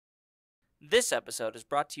This episode is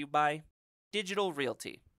brought to you by Digital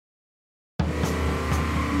Realty.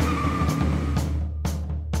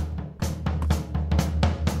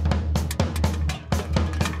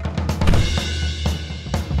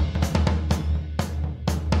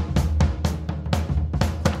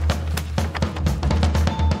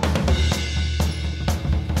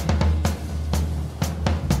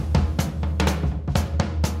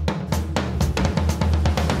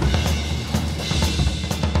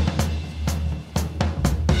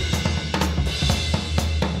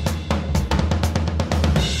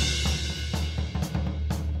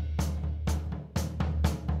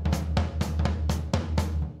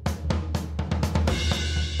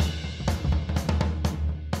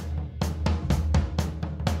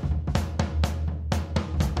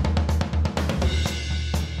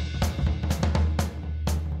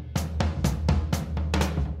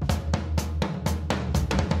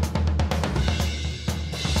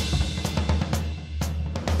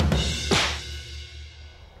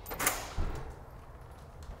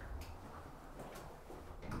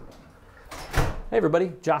 Hey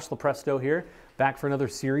everybody, Josh Lopresto here, back for another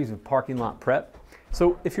series of Parking Lot Prep.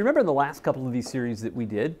 So if you remember in the last couple of these series that we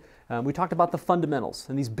did, we talked about the fundamentals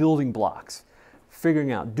and these building blocks,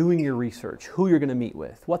 figuring out, doing your research, who you're going to meet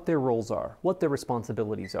with, what their roles are, what their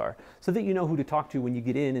responsibilities are, so that you know who to talk to when you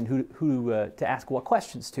get in and who to ask what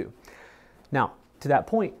questions to. Now, to that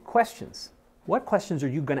point, questions. What questions are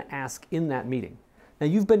you going to ask in that meeting? Now,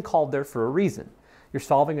 you've been called there for a reason. You're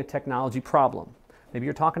solving a technology problem. Maybe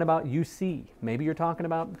you're talking about UC, maybe you're talking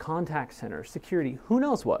about contact center, security, who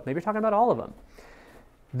knows what. Maybe you're talking about all of them.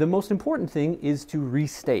 The most important thing is to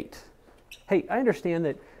restate. Hey, I understand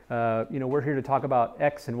that we're here to talk about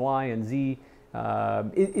X and Y and Z.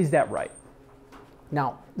 Is that right?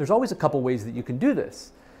 Now, there's always a couple ways that you can do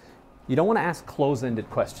this. You don't want to ask close-ended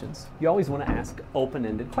questions. You always want to ask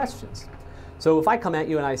open-ended questions. So if I come at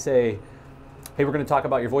you and I say, hey, we're going to talk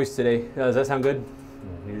about your voice today, does that sound good?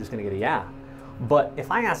 You're just going to get a yeah. But if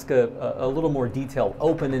I ask a little more detailed,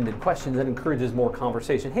 open-ended questions, that encourages more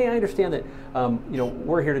conversation. Hey, I understand that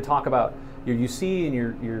we're here to talk about your UC and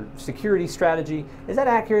your security strategy. Is that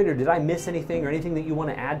accurate, or did I miss anything, or anything that you want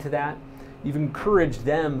to add to that? You've encouraged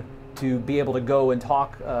them to be able to go and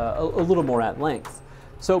talk a little more at length.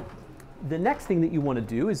 So the next thing that you want to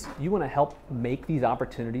do is you want to help make these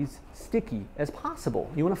opportunities sticky as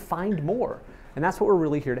possible. You want to find more, and that's what we're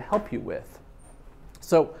really here to help you with.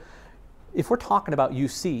 So if we're talking about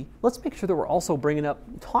UC, let's make sure that we're also bringing up,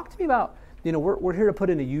 talk to me about, we're here to put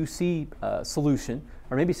in a UC solution,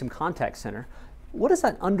 or maybe some contact center. What does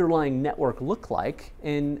that underlying network look like?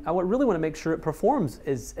 And I really want to make sure it performs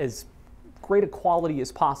as great a quality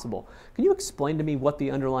as possible. Can you explain to me what the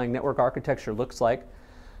underlying network architecture looks like?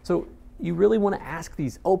 So you really want to ask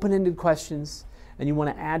these open-ended questions, and you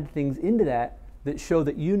want to add things into that show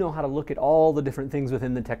that you know how to look at all the different things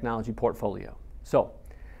within the technology portfolio. So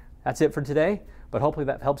that's it for today, but hopefully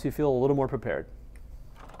that helps you feel a little more prepared.